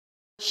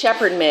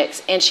Shepherd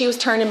mix, and she was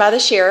turned in by the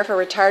sheriff, a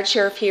retired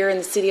sheriff here in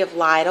the city of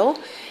Lytle,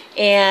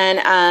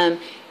 and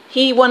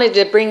he wanted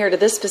to bring her to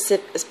this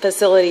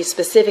facility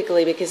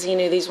specifically because he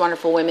knew these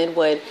wonderful women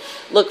would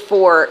look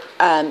for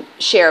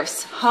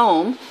Sherrif's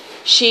home.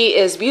 She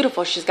is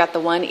beautiful. She's got the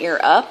one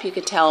ear up, you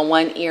could tell,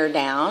 one ear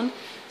down.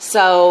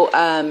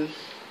 So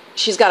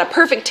she's got a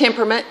perfect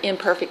temperament,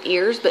 imperfect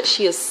ears, but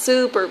she is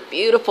super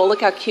beautiful.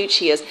 Look how cute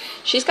she is.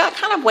 She's got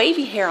kind of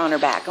wavy hair on her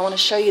back. I want to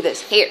show you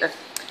this hair.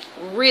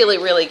 Really,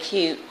 really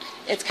cute.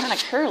 It's kind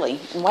of curly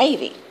and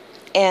wavy.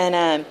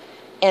 And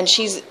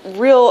she's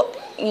real,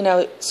 you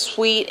know,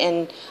 sweet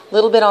and a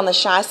little bit on the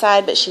shy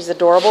side, but she's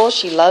adorable.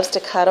 She loves to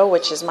cuddle,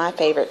 which is my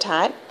favorite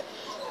type.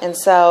 And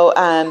so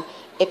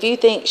if you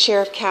think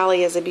Sheriff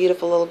Callie is a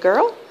beautiful little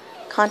girl,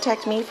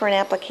 contact me for an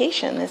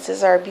application. This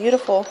is our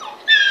beautiful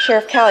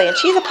Sheriff Callie, and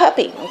she's a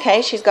puppy,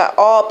 okay? She's got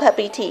all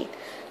puppy teeth.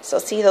 So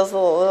see those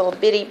little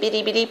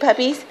bitty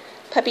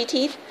puppy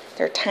teeth?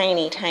 They're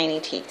tiny, tiny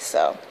teeth.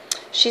 So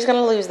she's going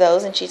to lose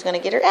those, and she's going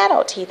to get her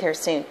adult teeth here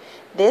soon.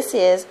 This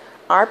is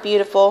our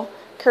beautiful,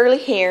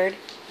 curly-haired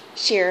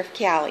Sheriff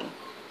Callie.